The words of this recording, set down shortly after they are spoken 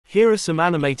Here are some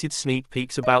animated sneak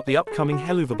peeks about the upcoming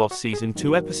Helluva Boss Season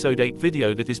 2 Episode 8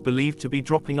 video that is believed to be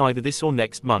dropping either this or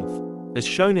next month. As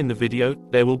shown in the video,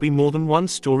 there will be more than one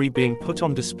story being put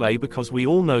on display because we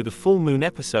all know the full moon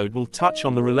episode will touch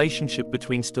on the relationship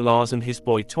between Stellars and his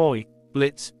boy toy,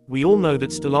 Blitz. We all know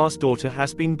that Stellars' daughter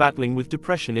has been battling with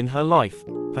depression in her life.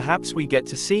 Perhaps we get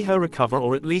to see her recover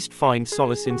or at least find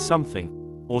solace in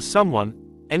something. Or someone.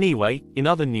 Anyway, in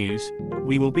other news,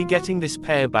 we will be getting this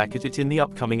pair back at it in the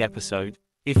upcoming episode.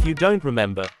 If you don't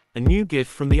remember, a new GIF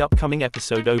from the upcoming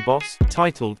episode Oh Boss,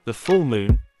 titled The Full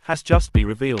Moon, has just been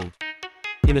revealed.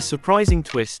 In a surprising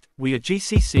twist, we are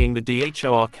seeing the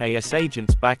DHORKS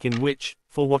agents back in which,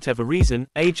 for whatever reason,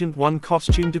 Agent 1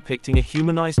 costume depicting a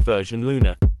humanized version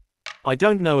Luna. I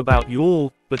don't know about you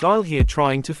all, but I'll here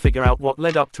trying to figure out what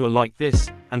led up to a like this,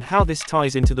 and how this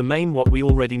ties into the main what we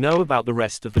already know about the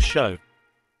rest of the show.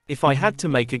 If I had to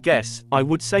make a guess, I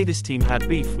would say this team had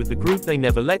beef with the group they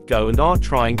never let go and are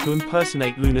trying to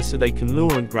impersonate Luna so they can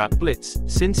lure and grab Blitz,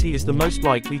 since he is the most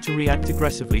likely to react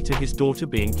aggressively to his daughter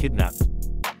being kidnapped.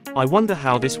 I wonder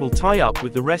how this will tie up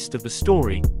with the rest of the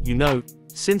story,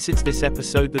 since it's this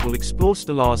episode that will explore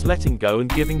Stellars letting go and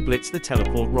giving Blitz the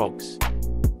teleport rocks.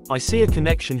 I see a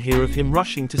connection here of him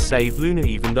rushing to save Luna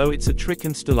even though it's a trick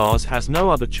and Stellars has no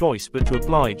other choice but to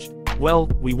oblige. Well,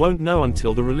 we won't know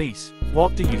until the release.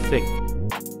 What do you think?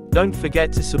 Don't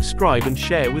forget to subscribe and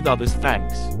share with others.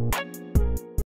 Thanks.